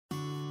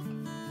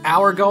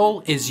Our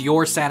goal is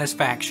your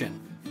satisfaction.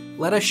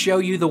 Let us show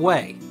you the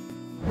way.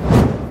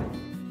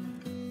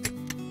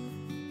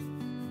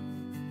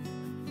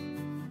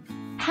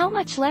 How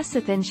much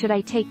lecithin should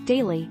I take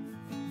daily?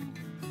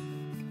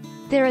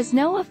 There is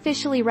no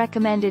officially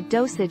recommended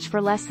dosage for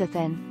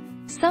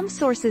lecithin. Some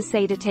sources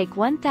say to take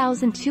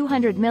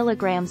 1,200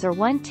 milligrams or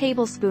 1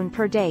 tablespoon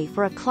per day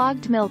for a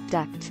clogged milk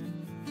duct.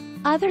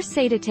 Others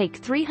say to take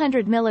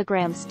 300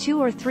 milligrams 2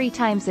 or 3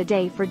 times a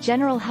day for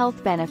general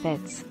health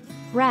benefits.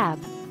 Rab.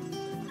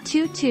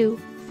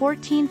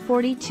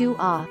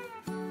 22-1442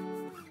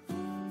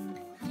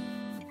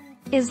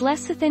 Is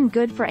lecithin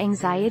good for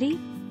anxiety?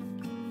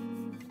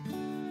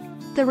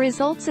 The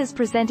results as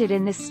presented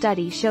in this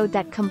study showed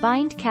that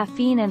combined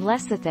caffeine and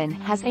lecithin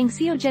has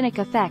anxiogenic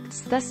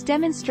effects, thus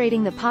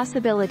demonstrating the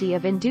possibility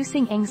of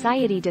inducing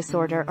anxiety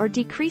disorder or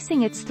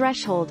decreasing its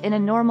threshold in a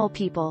normal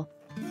people.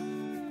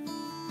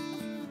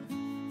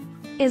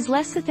 Is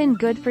lecithin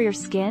good for your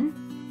skin?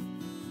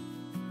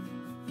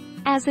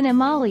 As an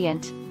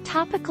emollient,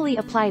 topically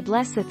applied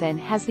lecithin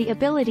has the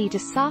ability to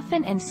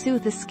soften and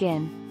soothe the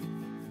skin.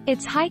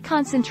 Its high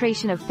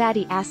concentration of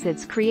fatty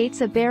acids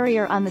creates a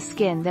barrier on the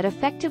skin that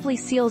effectively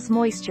seals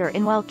moisture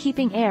in while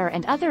keeping air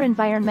and other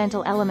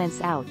environmental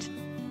elements out.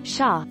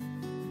 Shaw.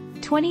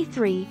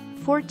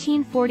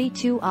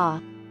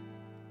 23-1442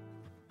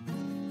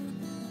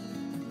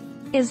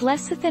 Is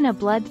lecithin a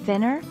blood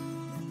thinner?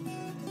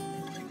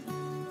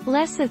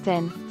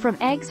 Lecithin, from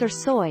eggs or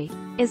soy,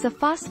 is a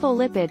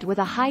phospholipid with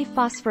a high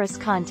phosphorus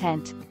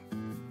content.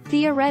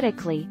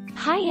 Theoretically,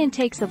 high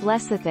intakes of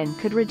lecithin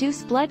could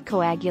reduce blood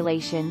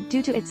coagulation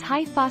due to its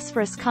high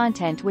phosphorus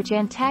content, which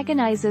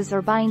antagonizes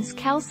or binds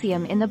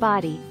calcium in the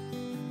body.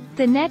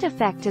 The net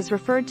effect is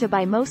referred to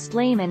by most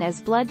laymen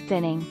as blood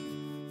thinning.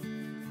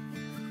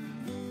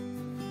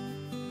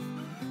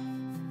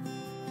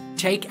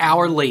 Take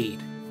our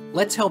lead.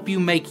 Let's help you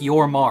make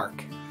your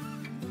mark.